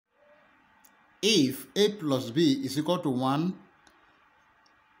If a plus b is equal to 1,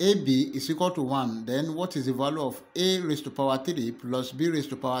 ab is equal to 1, then what is the value of a raised to power 3 plus b raised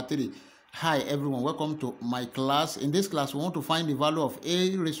to power 3? Hi everyone, welcome to my class. In this class, we want to find the value of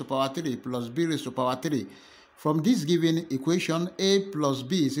a raised to power 3 plus b raised to power 3. From this given equation, a plus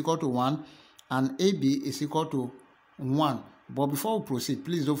b is equal to 1 and ab is equal to 1. But before we proceed,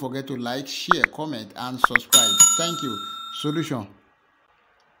 please don't forget to like, share, comment, and subscribe. Thank you. Solution.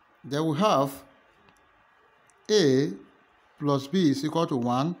 Then we have a plus b is equal to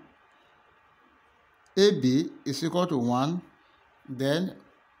 1, ab is equal to 1, then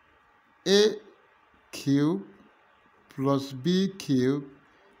a cube plus b cube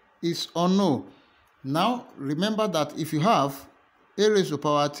is unknown. Now remember that if you have a raised to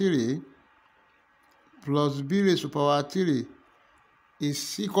power 3 plus b raised to power 3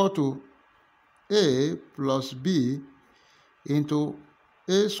 is equal to a plus b into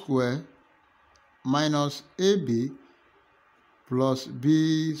a square minus ab plus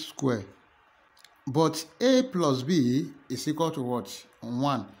b square. But a plus b is equal to what?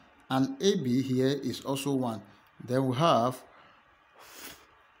 1. And ab here is also 1. Then we have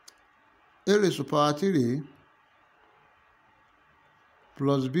a raised to power 3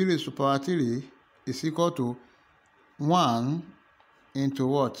 plus b raised to power 3 is equal to 1 into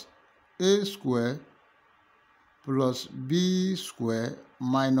what? A square plus b square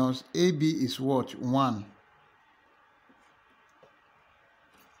minus ab is what? 1.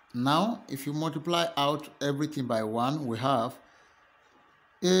 Now, if you multiply out everything by 1, we have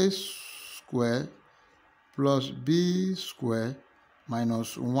a square plus b square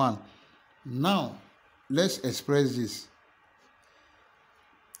minus 1. Now, let's express this.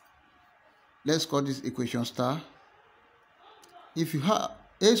 Let's call this equation star. If you have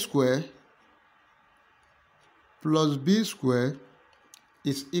a square plus b square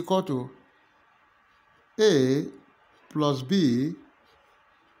is equal to a plus b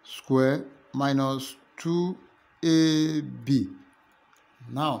square minus 2ab.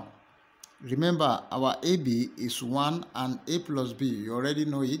 Now, remember our ab is 1 and a plus b, you already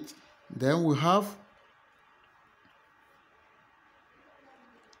know it. Then we have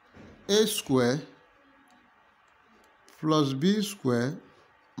a square plus b square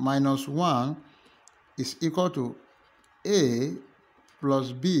minus 1 is equal to a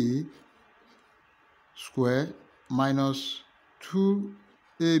plus b square minus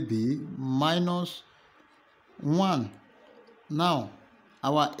 2ab minus 1. Now,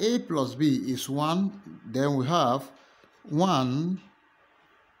 our a plus b is 1. Then we have 1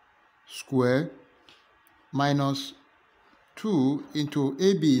 square minus 2 into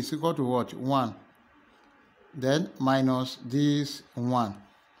ab is equal to what? 1. Then minus this 1.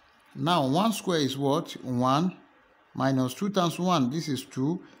 Now 1 square is what? 1 minus 2 times 1. This is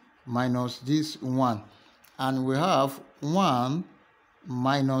 2 minus this 1. And we have 1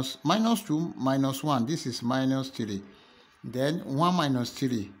 minus 2 minus 1. This is minus 3. Then 1 minus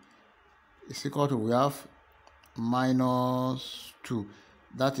 3 is equal to, we have minus 2.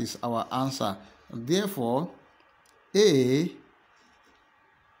 That is our answer. Therefore, a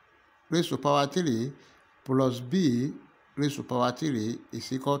raised to power 3 plus b raised to power 3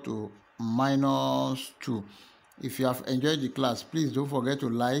 is equal to minus 2. If you have enjoyed the class, please don't forget to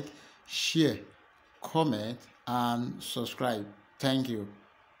like, share, comment, and subscribe. Thank you.